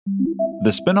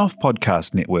The Spin-off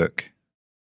Podcast Network.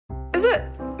 Is it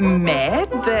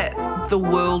mad that the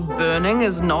world burning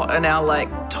is not in our,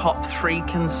 top 3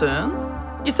 concerns?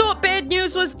 You thought bad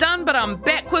news was done, but I'm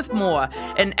back with more.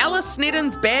 In Alice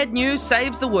Snedden's Bad News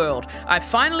Saves the World, I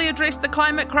finally address the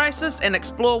climate crisis and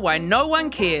explore why no one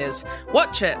cares.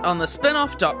 Watch it on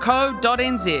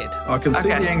thespinoff.co.nz. I can see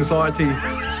the anxiety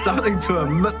starting to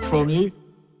emit from you.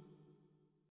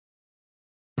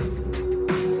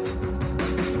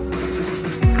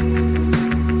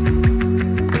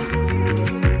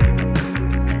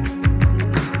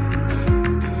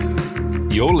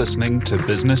 You're listening to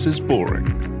Business is Boring,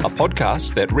 a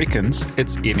podcast that reckons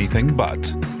it's anything but.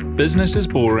 Business is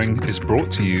Boring is brought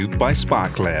to you by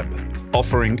Spark Lab,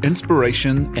 offering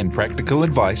inspiration and practical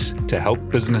advice to help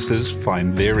businesses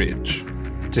find their edge.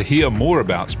 To hear more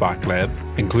about Spark Lab,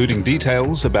 including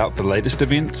details about the latest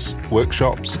events,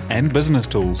 workshops, and business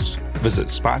tools, visit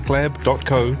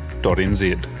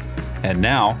sparklab.co.nz. And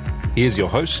now, here's your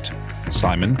host,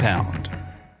 Simon Pound.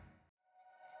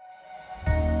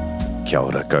 Kia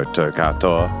ora koutou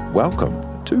katoa. Welcome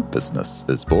to Business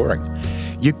is Boring.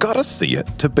 You gotta see it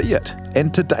to be it.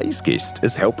 And today's guest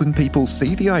is helping people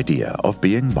see the idea of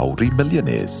being Māori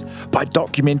millionaires by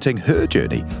documenting her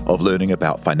journey of learning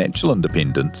about financial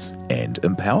independence and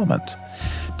empowerment.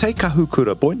 Te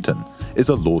Kahukura Boynton is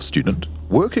a law student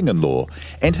working in law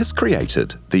and has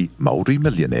created the Māori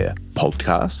Millionaire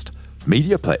podcast,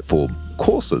 media platform,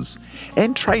 courses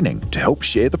and training to help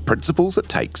share the principles it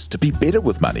takes to be better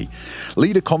with money,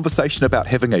 lead a conversation about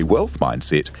having a wealth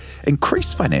mindset,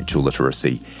 increase financial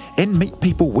literacy, and meet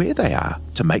people where they are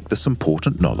to make this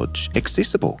important knowledge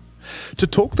accessible. To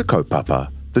talk the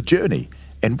kaupapa, the journey,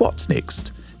 and what's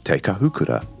next, Te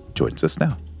Kahukura joins us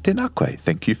now. Tēnā koe,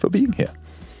 thank you for being here.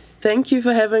 Thank you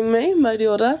for having me, Māori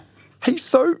ora. Hey,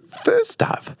 so first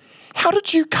up, how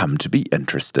did you come to be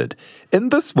interested in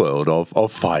this world of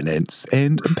finance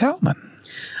and empowerment?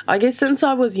 I guess since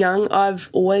I was young, I've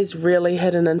always really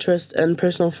had an interest in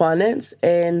personal finance,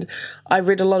 and I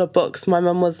read a lot of books. My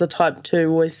mum was the type to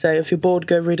always say, if you're bored,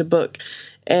 go read a book.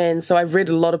 And so I read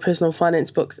a lot of personal finance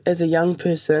books as a young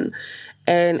person.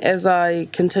 And as I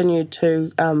continued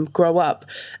to grow up,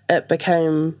 it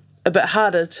became a bit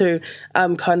harder to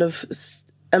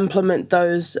implement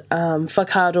those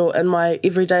whakaaro in my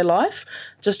everyday life,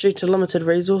 just due to limited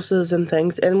resources and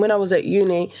things. And when I was at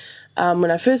uni, when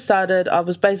I first started, I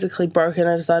was basically broke, and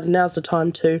I decided now's the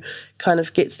time to kind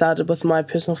of get started with my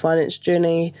personal finance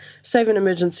journey, save an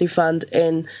emergency fund,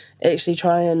 and actually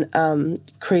try and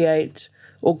create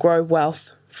or grow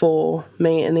wealth for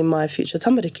me and then my future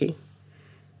tamariki.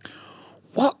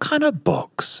 What kind of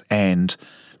books and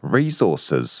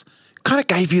resources kind of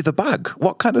gave you the bug?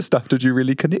 What kind of stuff did you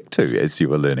really connect to as you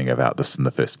were learning about this in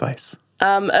the first place?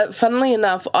 Funnily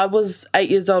enough, I was 8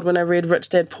 years old when I read Rich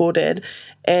Dad, Poor Dad,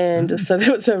 and so that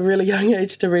was a really young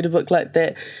age to read a book like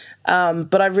that.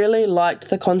 But I really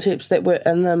liked the concepts that were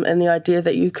in them and the idea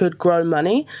that you could grow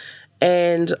money.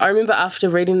 And I remember after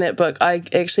reading that book, I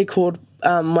actually called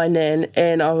my nan,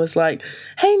 and I was like,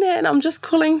 hey nan, I'm just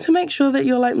calling to make sure that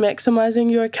you're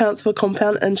maximising your accounts for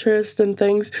compound interest and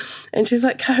things. And she's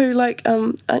like, Kahu,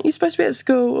 aren't you supposed to be at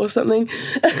school or something?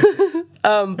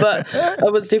 But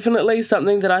it was definitely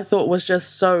something that I thought was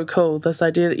just so cool, this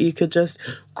idea that you could just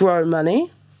grow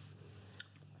money.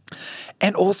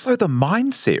 And also the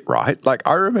mindset, right?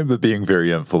 I remember being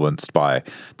very influenced by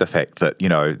the fact that,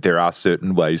 there are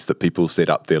certain ways that people set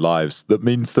up their lives that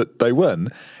means that they win.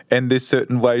 And there's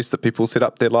certain ways that people set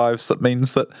up their lives that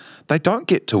means that they don't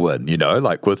get to win,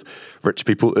 with rich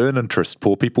people earn interest,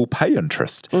 poor people pay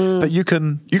interest. But you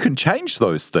can change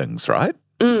those things, right?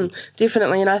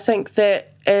 Definitely, and I think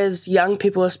that as young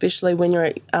people, especially when you're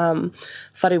at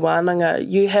whare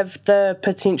wānanga, you have the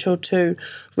potential to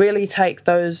really take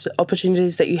those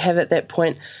opportunities that you have at that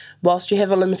point. Whilst you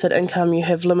have a limited income, you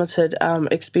have limited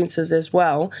expenses as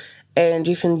well, and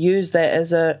you can use that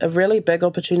as a really big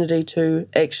opportunity to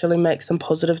actually make some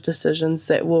positive decisions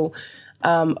that will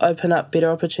open up better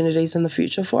opportunities in the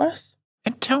future for us.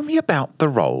 And tell me about the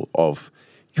role of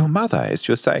your mother, as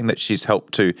you're saying that she's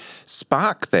helped to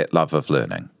spark that love of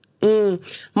learning.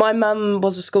 My mum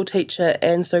was a school teacher,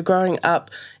 and so growing up,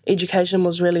 education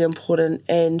was really important,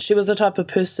 and she was the type of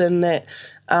person that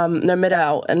no matter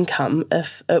our income,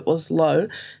 if it was low,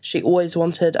 she always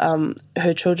wanted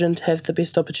her children to have the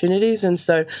best opportunities, and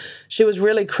so she was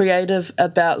really creative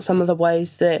about some of the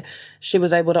ways that she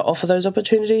was able to offer those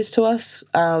opportunities to us.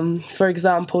 For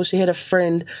example, she had a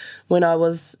friend when I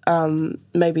was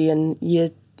maybe in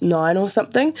year 9 or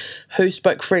something who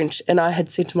spoke French, and I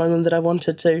had said to my mum that I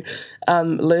wanted to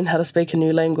learn how to speak a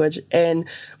new language, and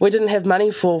we didn't have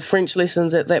money for French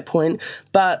lessons at that point,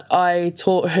 but I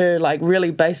taught her like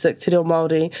really basic te reo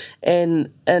Māori,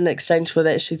 and in exchange for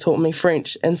that she taught me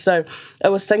French. And so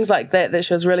it was things like that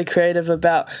she was really creative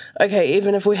about. Okay,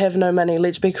 even if we have no money,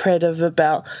 let's be creative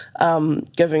about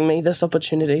giving me this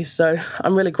opportunity. So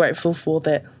I'm really grateful for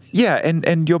that. Yeah,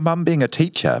 and your mum being a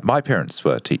teacher, my parents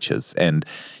were teachers, and,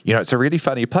 it's a really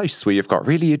funny place where you've got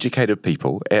really educated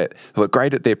people who are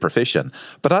great at their profession,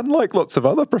 but unlike lots of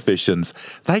other professions,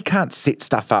 they can't set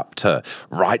stuff up to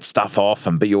write stuff off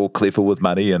and be all clever with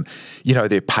money, and,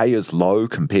 their pay is low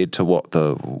compared to what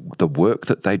the work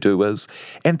that they do is,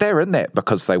 and they're in that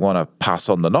because they want to pass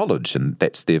on the knowledge, and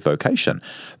that's their vocation.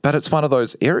 But it's one of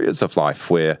those areas of life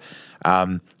where,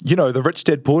 the rich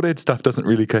dad, poor dad stuff doesn't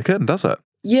really kick in, does it?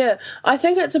 Yeah, I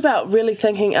think it's about really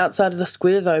thinking outside of the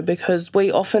square though, because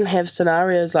we often have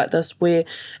scenarios like this where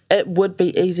it would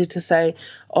be easy to say,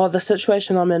 oh, the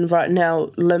situation I'm in right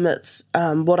now limits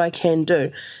what I can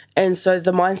do. And so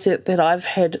the mindset that I've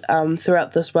had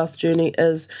throughout this wealth journey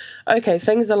is, okay,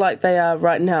 things are like they are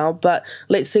right now, but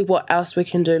let's see what else we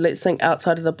can do. Let's think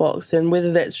outside of the box, and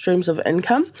whether that's streams of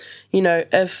income.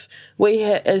 If we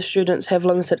as students have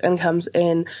limited incomes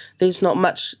and there's not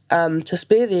much to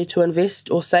spare there to invest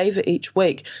or save each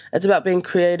week, it's about being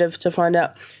creative to find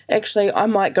out, actually, I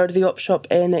might go to the op shop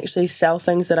and actually sell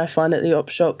things that I find at the op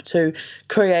shop to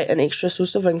create an extra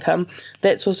source of income.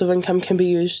 That source of income can be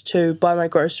used to buy my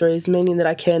groceries, meaning that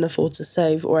I can afford to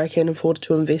save or I can afford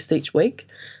to invest each week.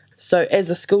 So as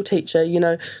a school teacher,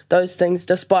 those things,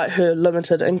 despite her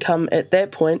limited income at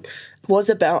that point, was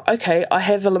about, okay, I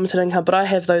have a limited income, but I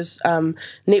have those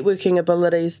networking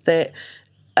abilities that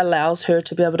allows her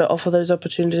to be able to offer those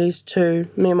opportunities to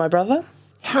me and my brother.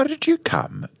 How did you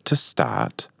come to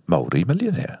start Māori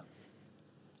Millionaire?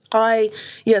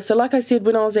 So like I said,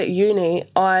 when I was at uni,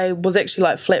 I was actually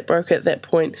like flat broke at that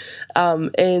point,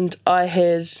 and I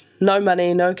had no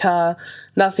money, no car,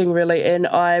 nothing really, and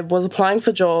I was applying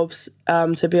for jobs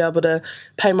to be able to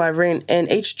pay my rent,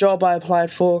 and each job I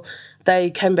applied for,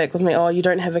 they came back with me, oh, you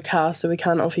don't have a car, so we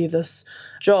can't offer you this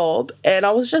job. And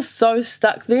I was just so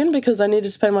stuck then because I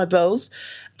needed to pay my bills.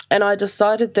 And I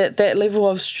decided that that level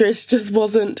of stress just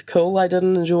wasn't cool. I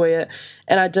didn't enjoy it.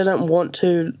 And I didn't want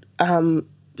to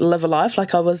live a life.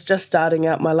 Like, I was just starting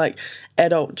out my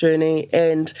adult journey,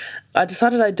 and I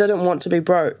decided I didn't want to be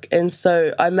broke. And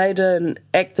so I made an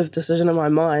active decision in my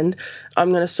mind.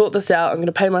 I'm going to sort this out. I'm going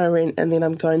to pay my rent, and then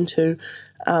I'm going to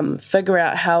figure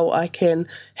out how I can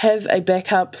have a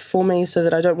backup for me so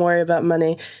that I don't worry about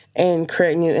money, and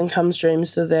create new income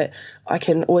streams so that I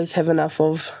can always have enough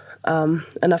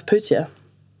pūtea.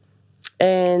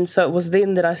 And so it was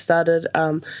then that I started,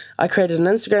 I created an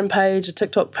Instagram page, a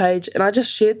TikTok page, and I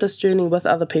just shared this journey with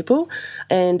other people.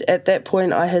 And at that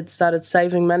point I had started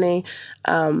saving money,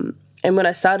 and when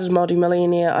I started Māori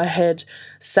Millionaire, I had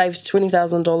saved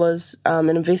 $20,000 and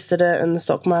invested it in the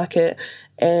stock market.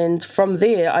 And from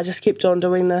there, I just kept on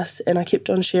doing this, and I kept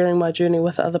on sharing my journey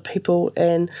with other people.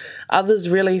 And others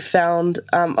really found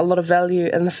a lot of value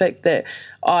in the fact that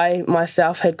I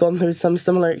myself had gone through some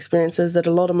similar experiences that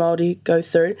a lot of Māori go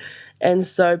through. And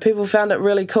so people found it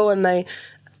really cool, and they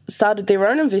started their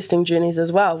own investing journeys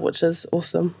as well, which is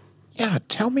awesome. Yeah,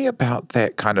 tell me about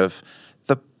that kind of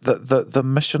the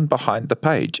mission behind the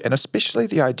page, and especially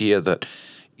the idea that,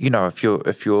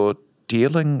 if you're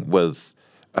dealing with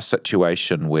a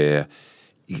situation where,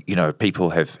 people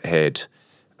have had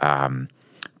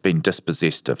been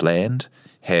dispossessed of land,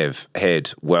 have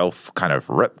had wealth kind of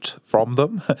ripped from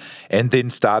them, and then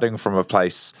starting from a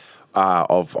place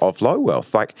of low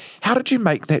wealth. How did you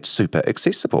make that super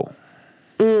accessible?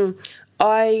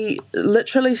 I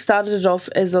literally started it off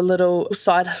as a little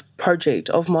side project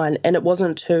of mine, and it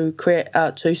wasn't to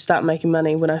start making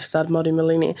money when I started Māori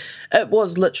Millionaire. It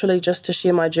was literally just to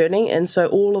share my journey, and so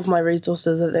all of my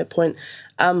resources at that point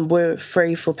were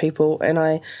free for people. And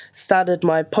I started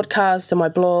my podcast and my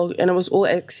blog, and it was all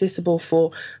accessible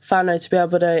for whānau to be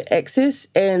able to access.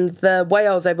 And the way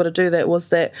I was able to do that was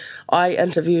that I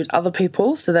interviewed other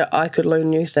people so that I could learn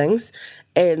new things,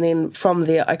 and then from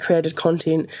there I created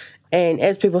content. And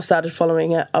as people started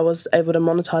following it, I was able to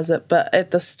monetize it. But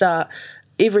at the start,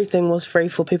 everything was free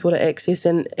for people to access.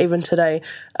 And even today,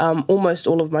 almost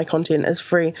all of my content is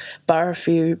free, bar a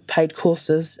few paid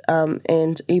courses and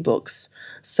ebooks.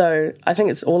 So I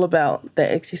think it's all about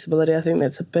that accessibility. I think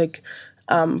that's a big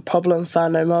problem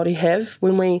whānau Māori have.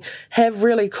 When we have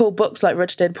really cool books like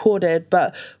Rich Dad, Poor Dad,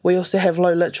 but we also have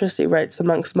low literacy rates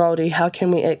amongst Māori, how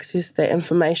can we access that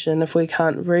information if we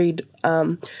can't read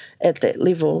at that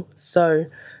level? So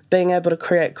being able to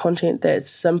create content that's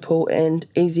simple and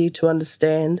easy to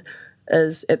understand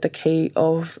is at the key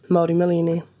of Māori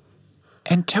Millionaire.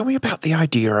 And tell me about the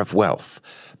idea of wealth,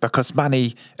 because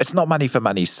money, it's not money for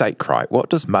money's sake, right?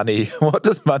 What does money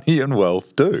and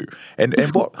wealth do? And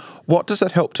what does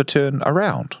it help to turn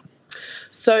around?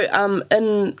 So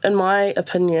in my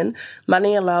opinion,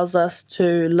 money allows us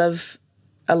to live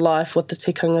a life with the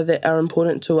tikanga that are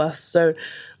important to us. So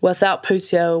without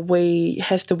pūtea, we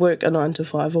have to work a 9 to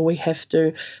 5, or we have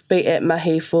to be at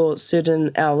mahi for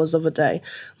certain hours of a day.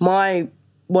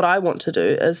 What I want to do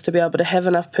is to be able to have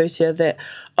enough pūtea that,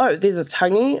 there's a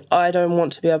tangi, I don't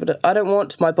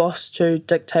want my boss to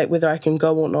dictate whether I can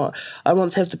go or not. I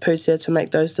want to have the pūtea to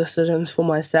make those decisions for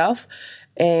myself,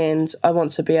 and I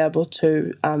want to be able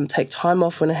to take time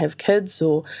off when I have kids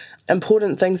or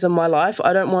important things in my life.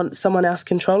 I don't want someone else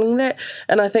controlling that,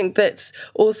 and I think that's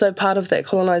also part of that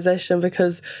colonisation,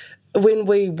 because when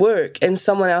we work and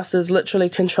someone else is literally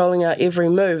controlling our every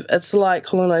move, it's like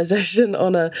colonisation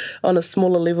on a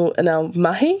smaller level in our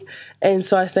mahi. And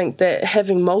so I think that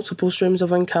having multiple streams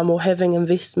of income, or having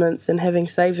investments and having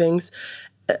savings,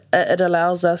 it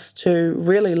allows us to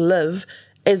really live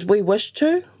as we wish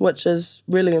to, which is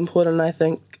really important, I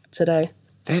think, today.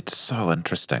 That's so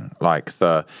interesting. Like,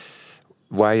 the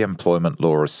way employment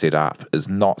law is set up is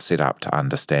not set up to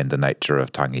understand the nature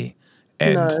of tangi.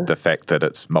 And the fact that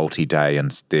it's multi-day and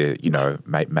there,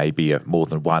 maybe more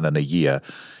than one in a year,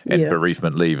 and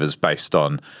bereavement leave is based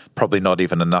on probably not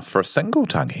even enough for a single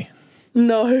tangi.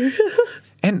 No.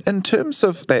 And in terms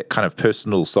of that kind of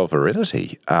personal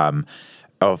sovereignty,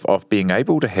 of being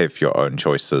able to have your own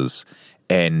choices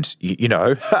and,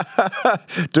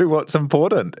 do what's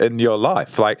important in your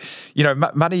life. Like,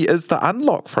 money is the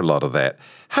unlock for a lot of that.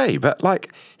 Hey, but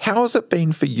how has it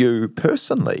been for you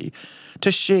personally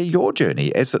to share your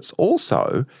journey, as it's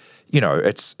also,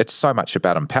 it's so much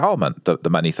about empowerment, the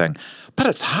money thing, but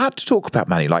it's hard to talk about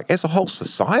money, as a whole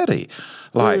society.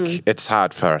 It's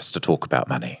hard for us to talk about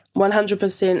money.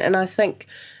 100%, and I think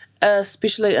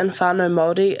especially in whānau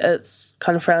Māori, it's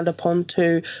kind of frowned upon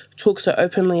to talk so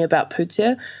openly about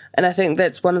pūtea. And I think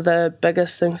that's one of the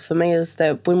biggest things for me, is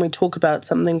that when we talk about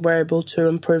something, we're able to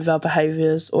improve our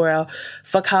behaviours or our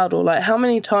whakaaro. How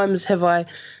many times have I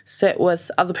sat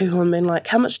with other people and been like,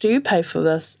 how much do you pay for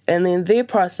this? And then their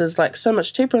price is so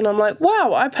much cheaper, and I'm like,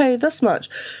 wow, I pay this much.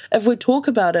 If we talk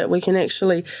about it, we can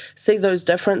actually see those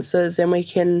differences and we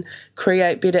can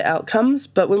create better outcomes.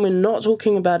 But when we're not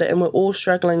talking about it and we're all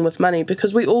struggling with money,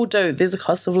 because we all do, there's a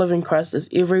cost of living crisis.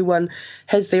 Everyone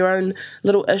has their own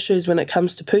little issues when it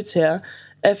comes to pūtea.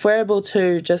 If we're able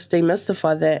to just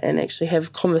demystify that and actually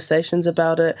have conversations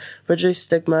about it, reduce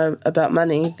stigma about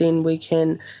money, then we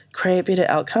can create better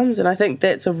outcomes. And I think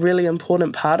that's a really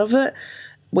important part of it.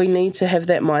 We need to have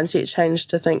that mindset change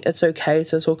to think it's okay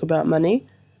to talk about money.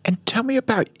 And tell me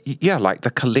about,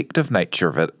 the collective nature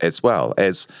of it as well.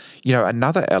 As,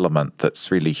 another element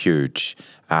that's really huge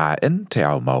in Te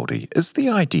Ao Māori is the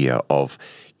idea of,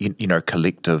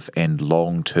 collective and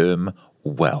long-term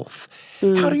wealth.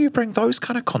 How do you bring those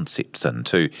kind of concepts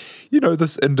into,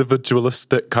 this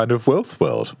individualistic kind of wealth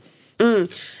world? And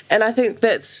I think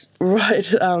that's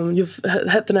right. You've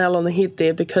hit the nail on the head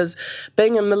there, because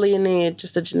being a millionaire,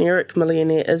 just a generic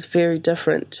millionaire, is very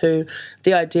different to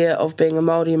the idea of being a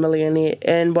Māori millionaire.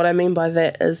 And what I mean by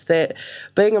that is that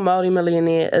being a Māori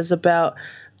millionaire is about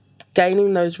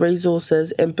gaining those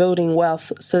resources and building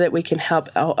wealth so that we can help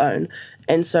our own.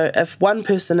 And so if one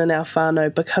person in our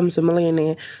whānau becomes a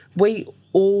millionaire, we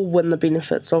all win the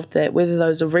benefits of that, whether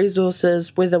those are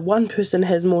resources, whether one person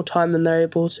has more time and they're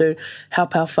able to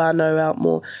help our whānau out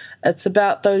more. It's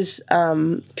about those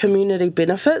community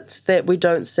benefits that we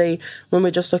don't see when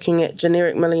we're just looking at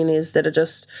generic millionaires that are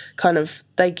just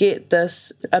they get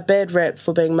a bad rap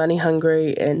for being money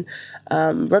hungry and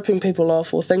ripping people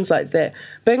off or things like that.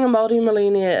 Being a Māori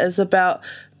millionaire is about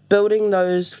building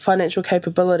those financial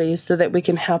capabilities so that we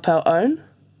can help our own.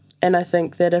 And I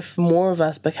think that if more of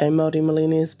us became Māori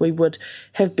millionaires, we would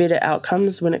have better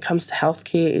outcomes when it comes to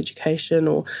healthcare, education,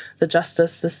 or the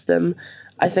justice system.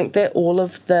 I think that all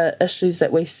of the issues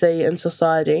that we see in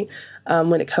society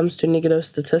when it comes to negative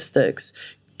statistics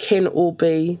can all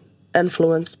be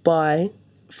influenced by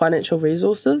financial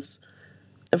resources.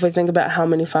 If we think about how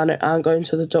many whānau aren't going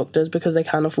to the doctors because they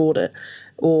can't afford it,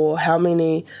 or how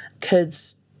many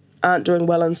kids aren't doing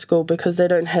well in school because they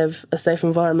don't have a safe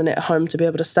environment at home to be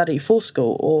able to study for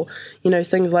school, or,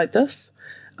 things like this.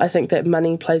 I think that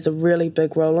money plays a really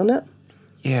big role in it.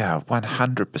 Yeah,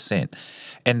 100%.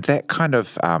 And that kind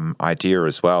of idea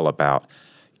as well about,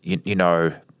 you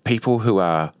know, people who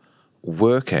are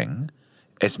working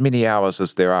as many hours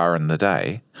as there are in the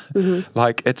day,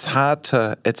 like it's hard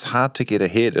to get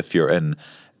ahead if you're in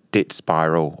debt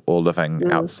spiral or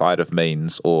living outside of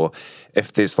means, or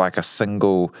if there's like a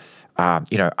single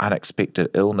unexpected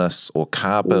illness or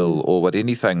car bill or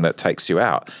anything that takes you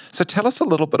out. So tell us a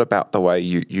little bit about the way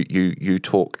you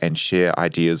talk and share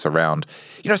ideas around,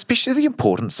 especially the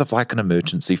importance of like an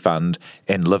emergency fund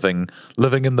and living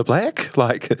in the black,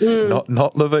 like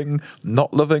not living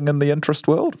in the interest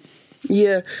world.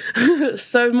 Yeah.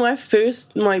 So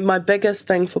my biggest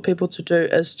thing for people to do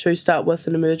is to start with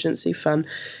an emergency fund.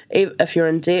 If you're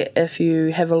in debt, if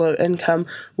you have a low income,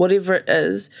 whatever it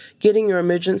is, getting your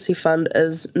emergency fund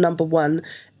is number one.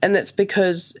 And that's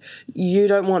because you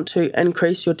don't want to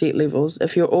increase your debt levels.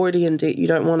 If you're already in debt, you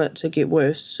don't want it to get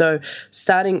worse. So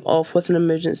starting off with an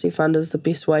emergency fund is the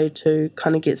best way to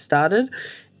kind of get started.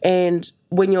 And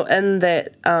when you're in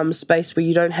that space where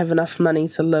you don't have enough money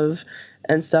to live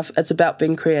and stuff, it's about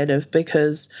being creative,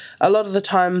 because a lot of the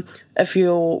time, if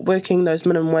you're working those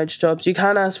minimum wage jobs, you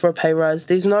can't ask for a pay rise.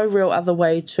 There's no real other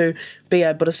way to be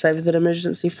able to save that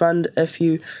emergency fund if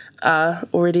you are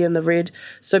already in the red.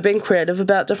 So being creative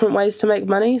about different ways to make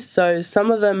money. So some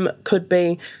of them could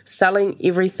be selling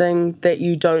everything that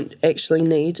you don't actually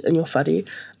need in your whare,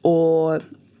 or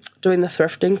doing the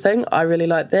thrifting thing. I really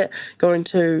like that. Going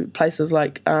to places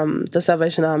like the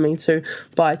Salvation Army to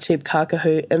buy cheap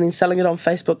kākahu and then selling it on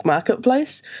Facebook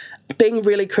Marketplace. Being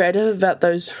really creative about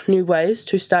those new ways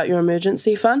to start your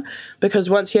emergency fund, because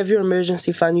once you have your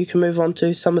emergency fund, you can move on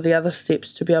to some of the other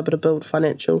steps to be able to build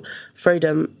financial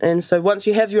freedom. And so once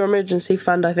you have your emergency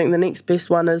fund, I think the next best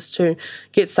one is to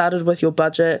get started with your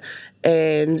budget,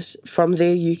 and from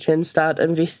there you can start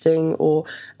investing or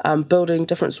building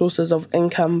different sources of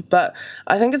income. But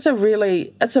I think it's a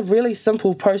really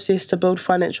simple process to build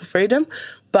financial freedom,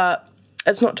 but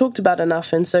it's not talked about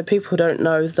enough, and so people don't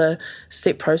know the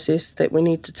step process that we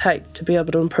need to take to be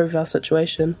able to improve our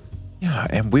situation. Yeah,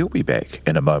 and we'll be back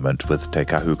in a moment with Te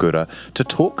Kahukura to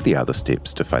talk the other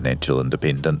steps to financial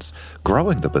independence,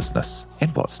 growing the business, and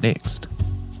what's next.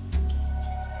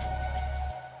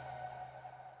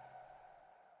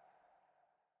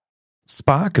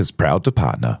 Spark is proud to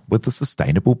partner with the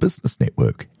Sustainable Business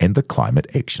Network and the Climate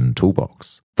Action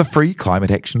Toolbox. The free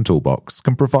Climate Action Toolbox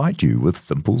can provide you with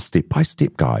simple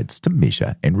step-by-step guides to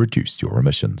measure and reduce your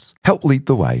emissions. Help lead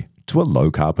the way to a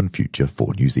low-carbon future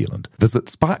for New Zealand. Visit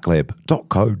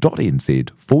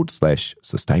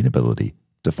sparklab.co.nz/sustainability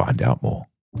to find out more.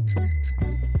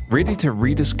 Ready to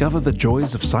rediscover the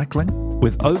joys of cycling?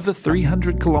 With over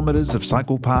 300 kilometres of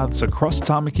cycle paths across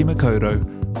Tāmaki Makaurau,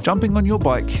 jumping on your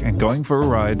bike and going for a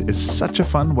ride is such a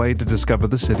fun way to discover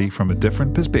the city from a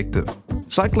different perspective.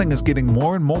 Cycling is getting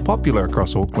more and more popular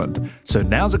across Auckland, so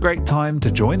now's a great time to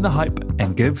join the hype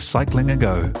and give cycling a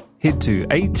go. Head to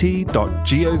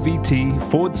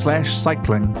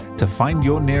at.govt/cycling to find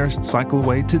your nearest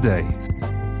cycleway today.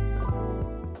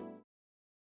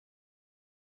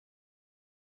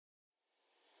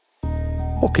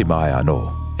 Hoki mai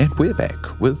anō, and we're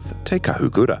back with Te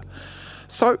Kahukura.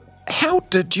 So, how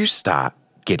did you start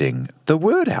getting the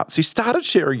word out? So you started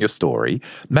sharing your story,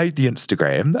 made the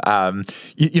Instagram,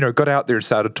 got out there and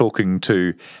started talking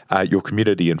to your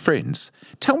community and friends.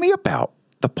 Tell me about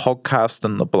the podcast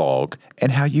and the blog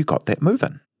and how you got that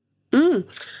moving.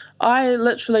 I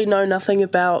literally know nothing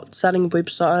about starting a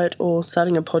website or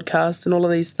starting a podcast and all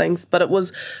of these things, but it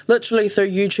was literally through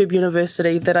YouTube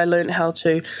University that I learned how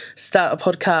to start a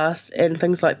podcast and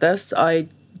things like this. I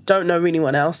don't know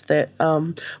anyone else that,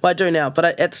 I do now, but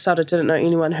at the start I didn't know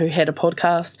anyone who had a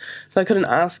podcast, so I couldn't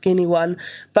ask anyone.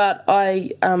 But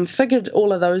I figured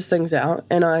all of those things out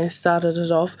and I started it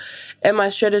off. And my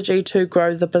strategy to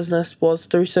grow the business was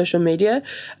through social media.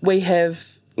 We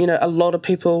have a lot of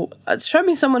people. Show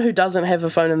me someone who doesn't have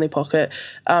a phone in their pocket,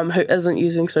 who isn't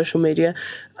using social media.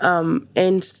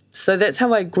 And so that's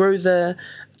how I grew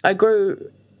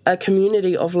a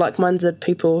community of like-minded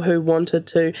people who wanted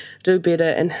to do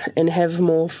better and have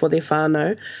more for their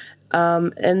whānau.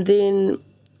 And then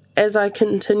as I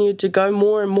continued to go,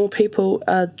 more and more people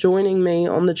are joining me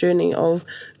on the journey of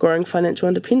growing financial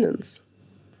independence.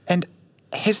 And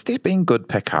has there been good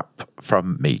pickup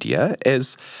from media?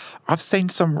 As I've seen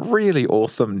some really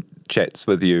awesome chats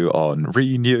with you on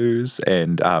Renews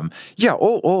and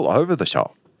all over the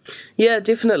shop. Yeah,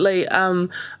 definitely. I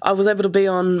was able to be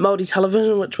on Māori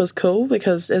television, which was cool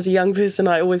because as a young person,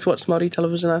 I always watched Māori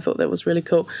television. I thought that was really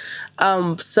cool.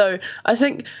 So I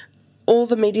think all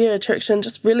the media attraction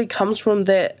just really comes from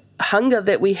that hunger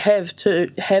that we have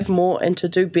to have more and to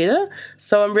do better.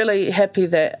 So I'm really happy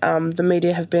that the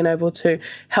media have been able to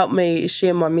help me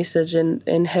share my message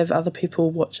and have other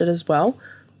people watch it as well.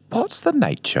 What's the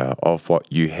nature of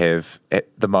what you have at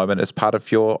the moment as part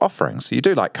of your offerings? So you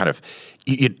do like kind of,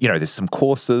 you know, there's some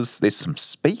courses, there's some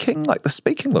speaking, like the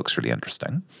speaking looks really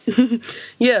interesting.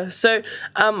 Yeah, so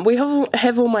we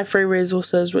have all my free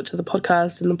resources, which are the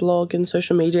podcast and the blog and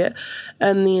social media.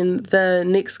 And then the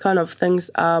next kind of things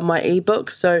are my ebooks.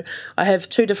 So I have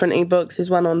 2 different ebooks. There's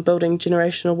one on building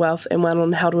generational wealth and one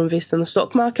on how to invest in the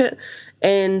stock market.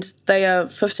 And they are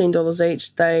 $15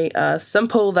 each. They are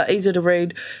simple, they're easy to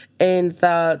read, and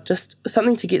they're just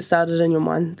something to get started in your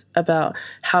mind about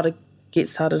how to get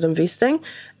started investing.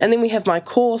 And then we have my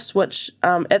course, which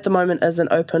at the moment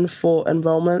isn't open for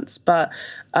enrollments, but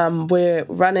we're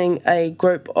running a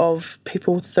group of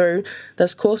people through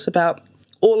this course about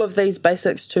all of these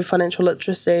basics to financial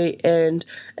literacy and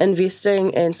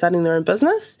investing and starting their own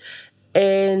business.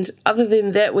 And other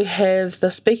than that, we have the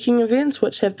speaking events,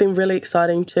 which have been really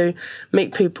exciting to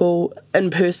meet people in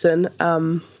person,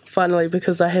 finally,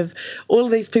 because I have all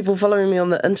of these people following me on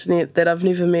the internet that I've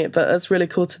never met, but it's really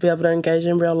cool to be able to engage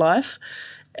in real life.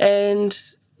 And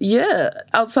yeah,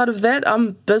 outside of that,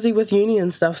 I'm busy with uni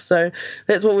and stuff, so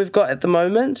that's what we've got at the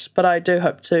moment, but I do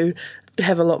hope to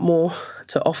have a lot more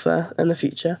to offer in the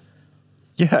future.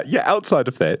 Yeah. Outside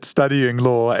of that, studying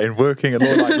law and working in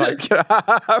law, like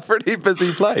a pretty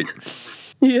busy plate.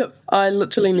 Yep, I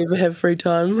literally never have free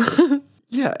time.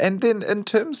 Yeah, and then in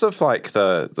terms of like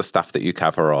the stuff that you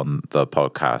cover on the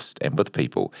podcast and with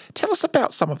people, tell us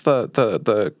about some of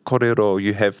the kōrero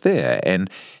you have there and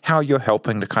how you're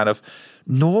helping to kind of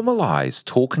normalise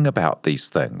talking about these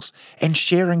things and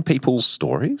sharing people's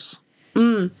stories.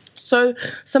 So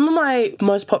some of my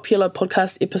most popular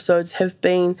podcast episodes have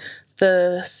been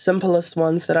the simplest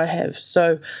ones that I have.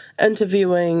 So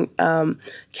interviewing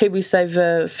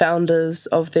KiwiSaver founders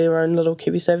of their own little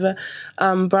KiwiSaver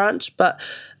branch, but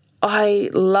I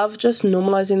love just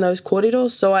normalizing those kōrero.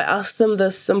 So I ask them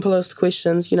the simplest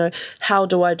questions, how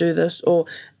do I do this? Or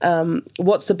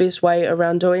what's the best way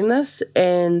around doing this?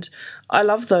 And I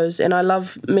love those. And I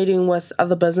love meeting with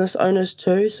other business owners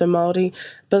too. So Māori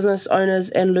business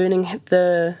owners and learning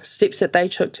the steps that they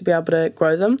took to be able to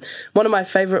grow them. One of my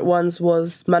favourite ones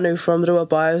was Manu from Rua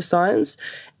Bioscience.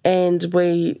 And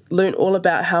we learned all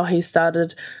about how he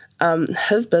started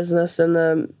his business in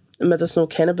the medicinal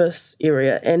cannabis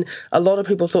area, and a lot of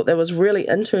people thought that was really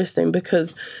interesting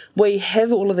because we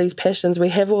have all of these passions, we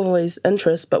have all of these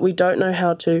interests, but we don't know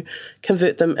how to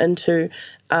convert them into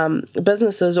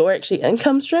businesses or actually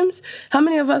income streams. How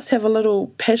many of us have a little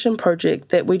passion project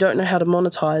that we don't know how to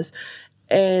monetize?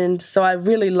 And so I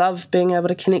really love being able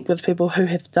to connect with people who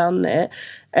have done that.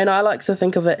 And I like to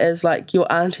think of it as like your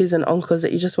aunties and uncles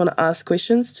that you just want to ask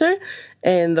questions to,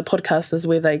 and the podcast is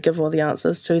where they give all the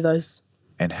answers to those.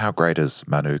 And how great is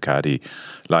Manu Kādi?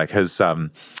 Like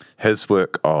his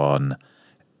work on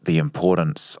the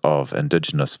importance of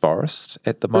Indigenous forest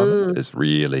at the moment is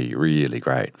really, really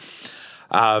great.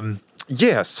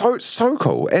 So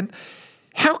cool. And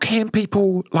how can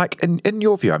people, like in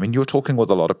your view, I mean, you're talking with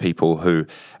a lot of people who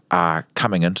are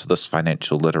coming into this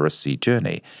financial literacy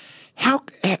journey. How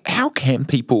can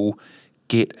people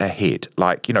get ahead?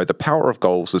 Like, the power of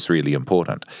goals is really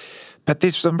important. But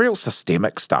there's some real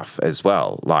systemic stuff as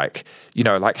well. Like,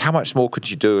 like how much more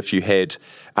could you do if you had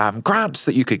grants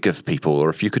that you could give people, or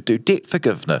if you could do debt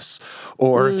forgiveness,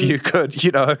 or if you could,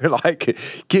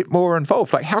 get more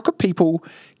involved? Like, how could people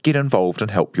get involved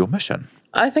and help your mission?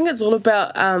 I think it's all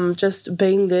about just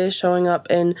being there, showing up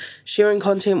and sharing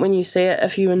content when you see it,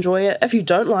 if you enjoy it. If you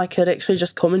don't like it, actually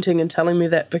just commenting and telling me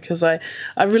that, because I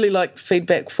really like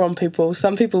feedback from people.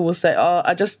 Some people will say, oh,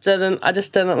 I just didn't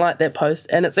like that post.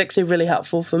 And it's actually really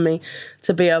helpful for me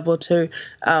to be able to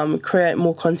create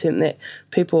more content that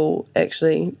people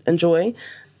actually enjoy.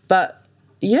 But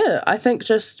yeah, I think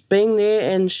just being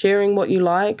there and sharing what you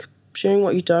like, sharing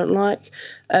what you don't like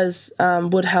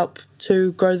would help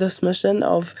to grow this mission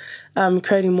of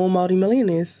creating more Māori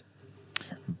millionaires.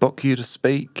 Book you to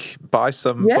speak, buy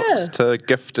some books to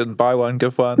gift and buy one,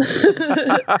 give one.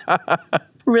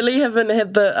 Really haven't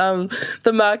had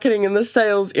the marketing and the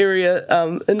sales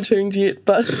area interned yet,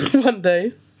 but one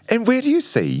day. And where do you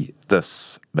see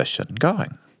this mission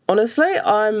going? Honestly,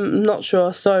 I'm not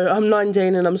sure. So I'm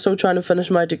 19 and I'm still trying to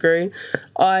finish my degree.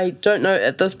 I don't know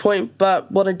at this point, but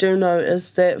what I do know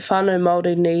is that whānau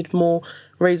Māori need more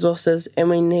resources, and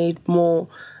we need more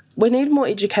we need more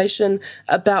education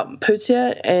about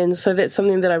pūtea, and so that's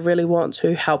something that I really want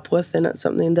to help with, and it's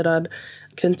something that I'd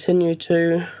continue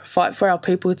to fight for our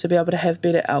people to be able to have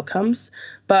better outcomes.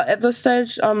 But at this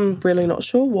stage, I'm really not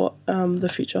sure what the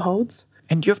future holds.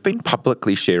 And you've been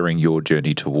publicly sharing your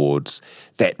journey towards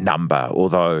that number,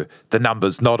 although the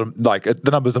number's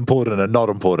important and not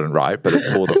important, right? But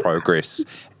it's more the progress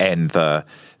and the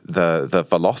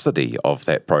velocity of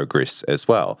that progress as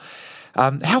well.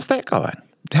 How's that going?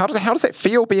 How does that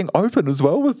feel being open as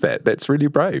well with that? That's really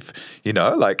brave, in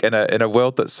a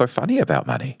world that's so funny about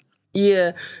money.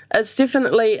 Yeah, it's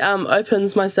definitely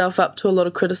opens myself up to a lot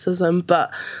of criticism,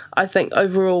 but I think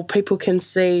overall people can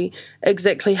see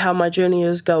exactly how my journey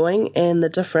is going and the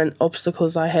different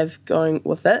obstacles I have going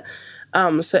with it.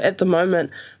 So at the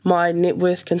moment, my net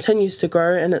worth continues to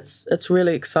grow, and it's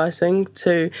really exciting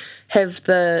to have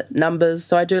the numbers.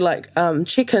 So I do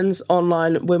check-ins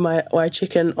online where I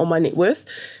check in on my net worth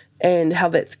and how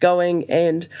that's going,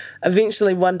 and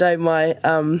eventually one day my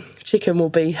check-in will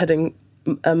be hitting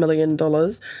 $1 million,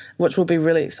 which will be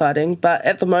really exciting. But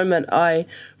at the moment, I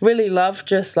really love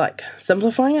just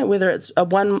simplifying it, whether it's a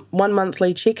one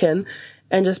monthly check-in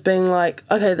and just being like,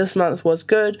 okay, this month was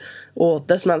good, or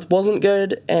this month wasn't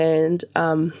good, and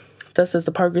this is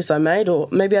the progress I made, or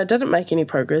maybe I didn't make any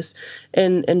progress,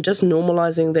 and just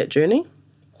normalizing that journey.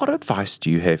 What advice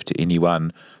do you have to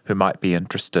anyone who might be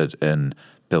interested in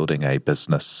building a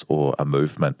business or a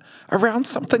movement around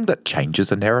something that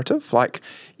changes a narrative? Like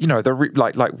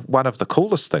one of the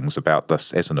coolest things about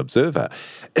this as an observer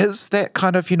is that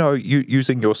kind of, you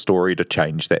using your story to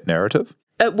change that narrative.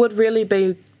 It would really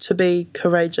be to be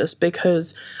courageous,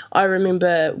 because I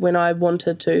remember when I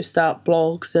wanted to start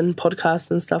blogs and podcasts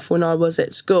and stuff when I was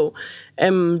at school,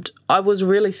 and I was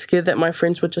really scared that my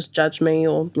friends would just judge me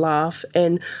or laugh,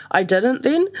 and I didn't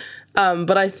then.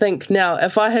 But I think now,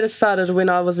 if I had started when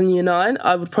I was in year 9,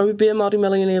 I would probably be a Māori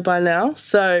millionaire by now.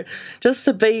 So just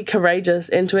to be courageous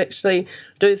and to actually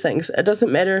do things. It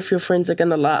doesn't matter if your friends are going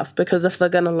to laugh, because if they're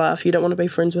going to laugh, you don't want to be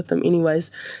friends with them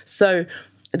anyways. So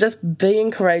just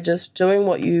being courageous, doing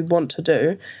what you want to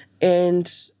do, and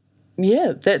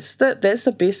yeah, that's the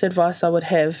best advice I would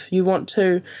have. You want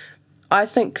to, I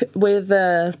think we're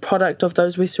the product of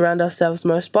those we surround ourselves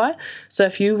most by. So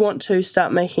if you want to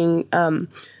start making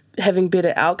having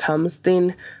better outcomes,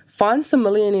 then find some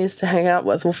millionaires to hang out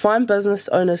with, or find business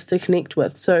owners to connect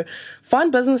with. So find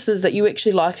businesses that you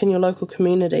actually like in your local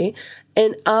community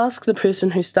and ask the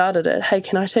person who started it, hey,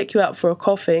 can I take you out for a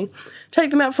coffee?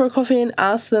 Take them out for a coffee and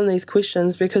ask them these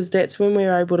questions, because that's when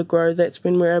we're able to grow, that's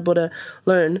when we're able to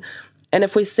learn. And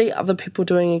if we see other people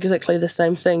doing exactly the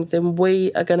same thing, then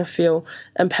we are going to feel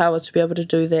empowered to be able to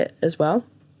do that as well.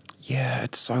 Yeah,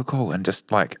 it's so cool. And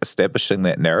just establishing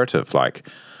that narrative,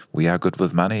 we are good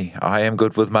with money. I am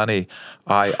good with money.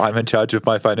 I'm in charge of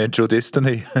my financial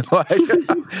destiny.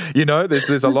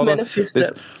 There's a lot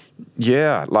of...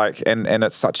 Yeah, and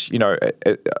it's such,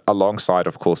 alongside,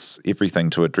 of course, everything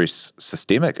to address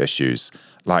systemic issues,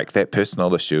 that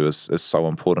personal issue is so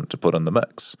important to put in the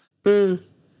mix.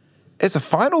 As a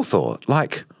final thought,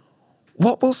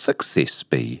 what will success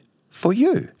be for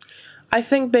you? I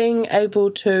think being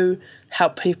able to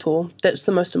help people, that's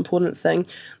the most important thing.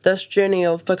 This journey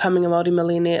of becoming a Māori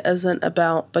millionaire isn't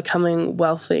about becoming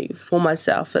wealthy for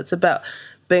myself. It's about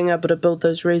being able to build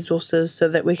those resources so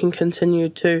that we can continue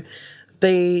to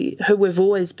be who we've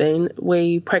always been.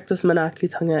 We practice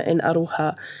manaakitanga and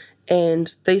aroha,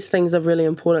 and these things are really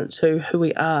important to who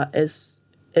we are as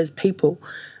people.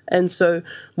 And so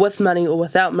with money or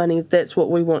without money, that's what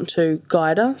we want to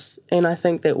guide us. And I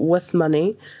think that with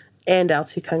money and our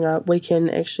tikanga, we can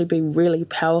actually be really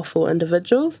powerful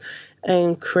individuals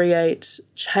and create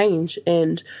change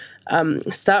and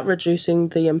start reducing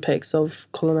the impacts of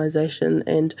colonisation.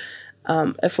 And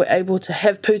if we're able to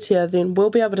have pūtea, then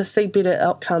we'll be able to see better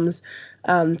outcomes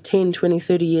 10, 20,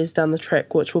 30 years down the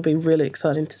track, which will be really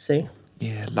exciting to see.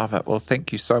 Yeah, love it. Well,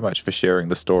 thank you so much for sharing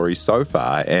the story so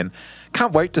far, and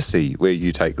can't wait to see where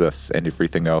you take this and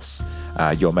everything else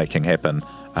you're making happen.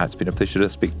 It's been a pleasure to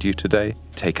speak to you today.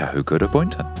 Te kahukura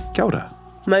Boynton. Kia ora.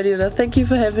 Mauriura, thank you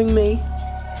for having me.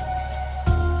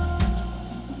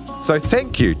 So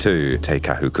thank you to Te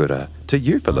kahukura, to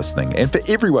you for listening, and for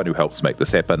everyone who helps make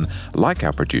this happen, like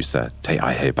our producer, Te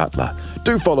Aihe Butler.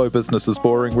 Do follow Business is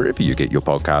Boring wherever you get your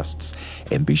podcasts,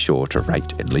 and be sure to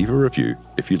rate and leave a review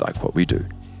if you like what we do.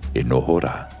 E noho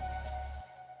rā.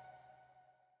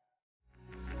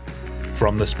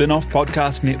 From the Spin-Off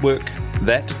Podcast Network,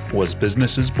 that was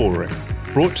Business is Boring,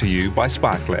 brought to you by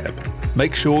SparkLab.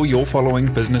 Make sure you're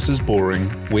following Business is Boring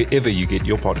wherever you get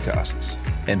your podcasts.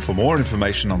 And for more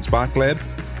information on SparkLab,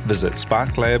 visit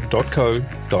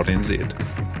sparklab.co.nz.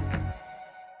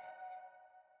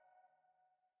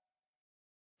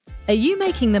 Are you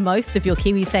making the most of your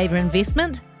KiwiSaver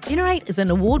investment? Generate is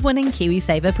an award-winning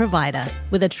KiwiSaver provider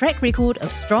with a track record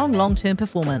of strong long-term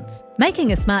performance.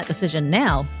 Making a smart decision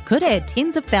now could add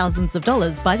tens of thousands of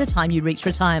dollars by the time you reach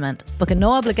retirement. Book a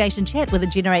no-obligation chat with a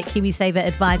Generate KiwiSaver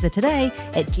advisor today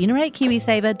at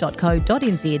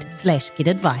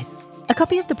generatekiwisaver.co.nz/get-advice. A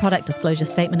copy of the product disclosure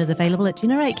statement is available at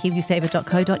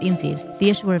generatekiwisaver.co.nz. The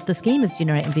issuer of the scheme is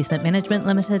Generate Investment Management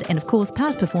Limited, and of course,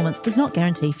 past performance does not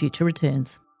guarantee future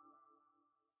returns.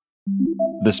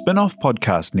 The Spin-off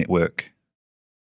Podcast Network.